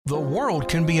The world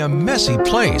can be a messy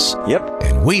place. Yep.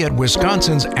 And we at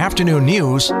Wisconsin's Afternoon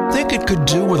News think it could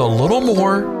do with a little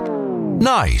more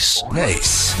nice.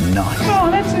 Nice. Oh,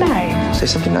 that's nice. Say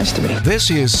something nice to me.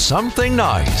 This is Something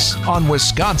Nice on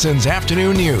Wisconsin's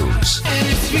Afternoon News. And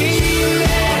it's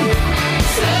feeling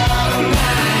so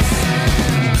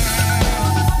nice.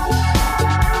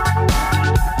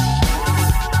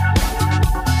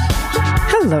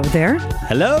 Hello there.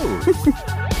 Hello.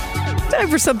 Time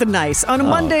for something nice on a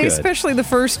Monday, good. especially the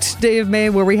first day of May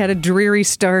where we had a dreary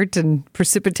start and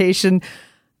precipitation.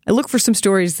 I look for some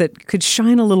stories that could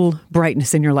shine a little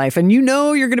brightness in your life. And you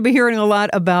know you're going to be hearing a lot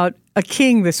about a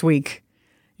king this week.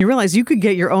 You realize you could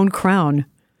get your own crown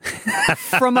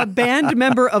from a band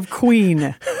member of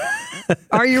Queen.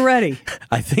 Are you ready?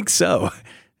 I think so.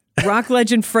 Rock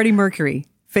legend Freddie Mercury,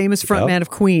 famous frontman of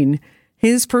Queen.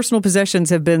 His personal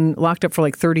possessions have been locked up for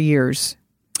like 30 years.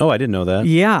 Oh, I didn't know that.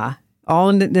 Yeah. All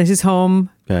in his home.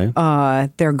 Okay.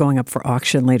 They're going up for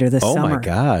auction later this summer. Oh, my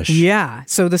gosh. Yeah.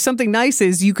 So the something nice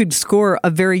is you could score a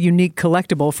very unique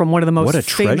collectible from one of the most What a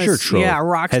famous treasure trove.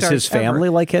 rock stars Has his family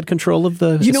ever. had control of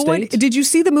the You know what? estate? Did you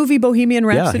see the movie Bohemian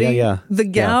Rhapsody? yeah. The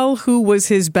gal who was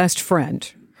his best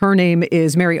friend, her name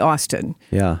is Mary Austin.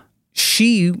 Yeah.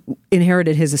 She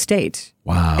inherited his estate.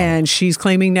 Wow. And she's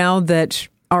claiming now that,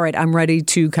 all right, I'm ready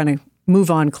to kind of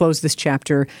move on, close this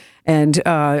chapter. And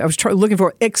I was looking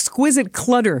for exquisite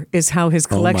clutter is how his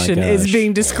collection is gosh.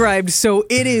 being described. So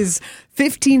it is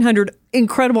 1,500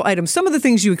 incredible items. Some of the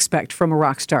things you expect from a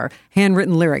rock star.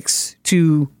 Handwritten lyrics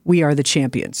to We Are the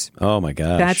Champions. Oh, my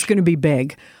gosh. That's going to be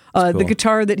big. cool. The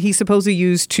guitar that he supposedly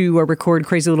used to record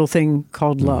Crazy Little Thing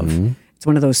Called Love. Mm-hmm. It's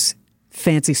one of those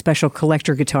fancy special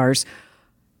collector guitars.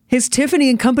 His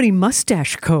Tiffany & Company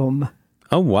mustache comb.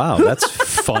 Oh, wow. That's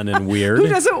fun and weird. Who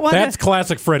doesn't want That's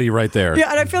classic Freddie right there. Yeah,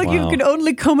 and I feel like you Wow. can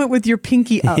only comb it with your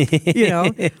pinky up, you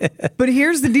know? But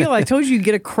here's the deal. I told you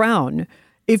get a crown.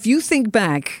 If you think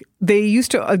back,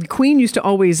 Queen used to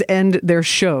always end their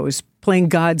shows playing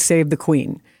God Save the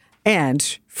Queen.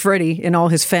 And Freddie, in all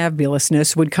his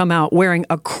fabulousness, would come out wearing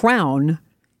a crown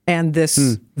and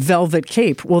this velvet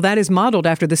cape. Well, that is modeled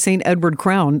after the St. Edward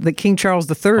crown that King Charles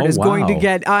III is going to wow.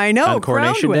 get. I know. On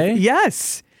Coronation crowned with. Day?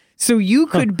 Yes. So you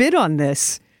could bid on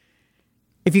this.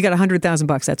 If you got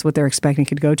 $100,000, that's what they're expecting it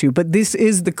could go to. But this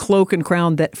is the cloak and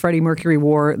crown that Freddie Mercury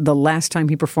wore the last time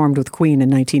he performed with Queen in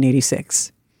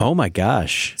 1986. Oh, my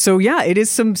gosh. So, yeah, it is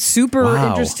some super Wow.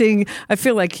 interesting. I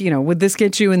feel like, would this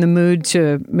get you in the mood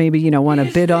to maybe, want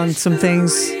to bid on some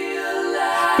things?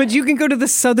 But you can go to the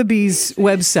Sotheby's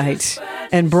website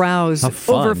and browse How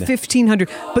fun. over 1,500.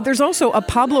 But there's also a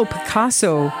Pablo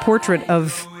Picasso portrait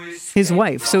of his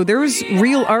wife. So there's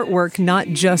real artwork, not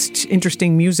just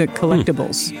interesting music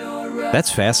collectibles. That's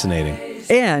fascinating.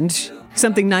 And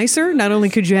something nicer, not only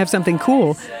could you have something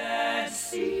cool,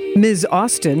 Ms.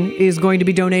 Austin is going to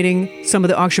be donating some of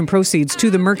the auction proceeds to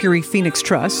the Mercury Phoenix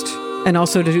Trust and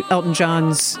also to Elton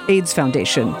John's AIDS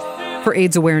Foundation for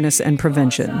AIDS awareness and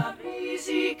prevention.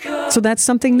 So that's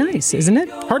something nice, isn't it?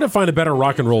 Hard to find a better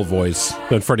rock and roll voice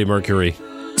than Freddie Mercury.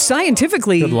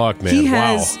 Scientifically, Good luck, man. he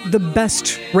has the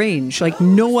best range. Like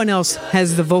no one else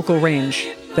has the vocal range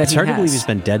that It's he hard to has. believe he's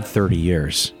been dead 30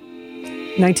 years.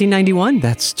 1991.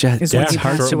 That's just Is when that's he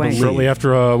hard passed to away. believe. Shortly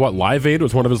after, Live Aid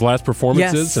was one of his last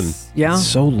performances. Yes. And Yeah.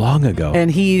 So long ago. And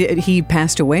he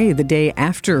passed away the day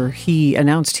after he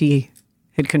announced he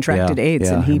had contracted Yeah, AIDS,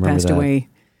 yeah, and I he remember passed that. away.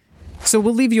 So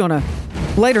we'll leave you on a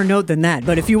lighter note than that.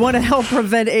 But if you want to help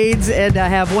prevent AIDS and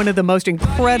have one of the most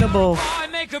incredible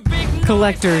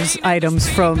collector's items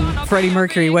from Freddie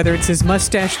Mercury, whether it's his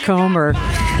mustache comb or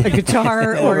a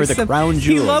guitar Or the crown He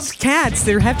jewels. loves cats.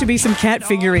 There have to be some cat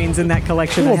figurines in that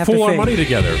collection. I we'll have pool to our think. money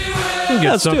together. We'll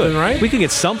get Let's do something, it. right? We can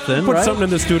get something, Put right? something in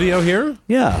the studio here.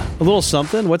 Yeah, a little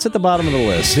something. What's at the bottom of the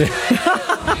list?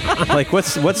 Like,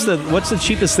 what's the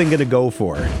cheapest thing going to go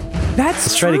for? That's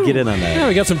Let's try to get in on that. Yeah,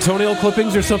 we got some toenail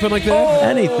clippings or something like that.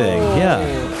 Anything,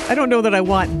 yeah. I don't know that I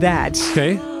want that.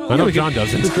 Okay. I know John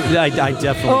doesn't. I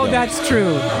definitely Oh, don't. that's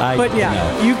true. I But yeah,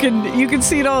 know. you can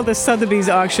see it all at the Sotheby's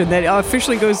auction that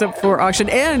officially goes up for auction.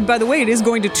 And by the way, it is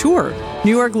going to tour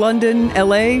New York, London,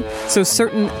 LA. So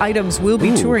certain items will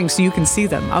be touring, so you can see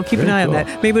them. I'll keep an Very eye cool. on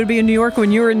that. Maybe it'll be in New York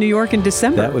when you're in New York in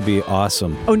December. That would be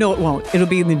awesome. Oh no, it won't. It'll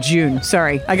be in the June.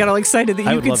 Sorry, I got all excited that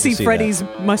I you would could love to see see Freddie's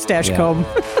mustache Yeah. comb.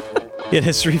 It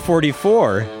is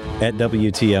 3:44 at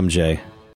WTMJ.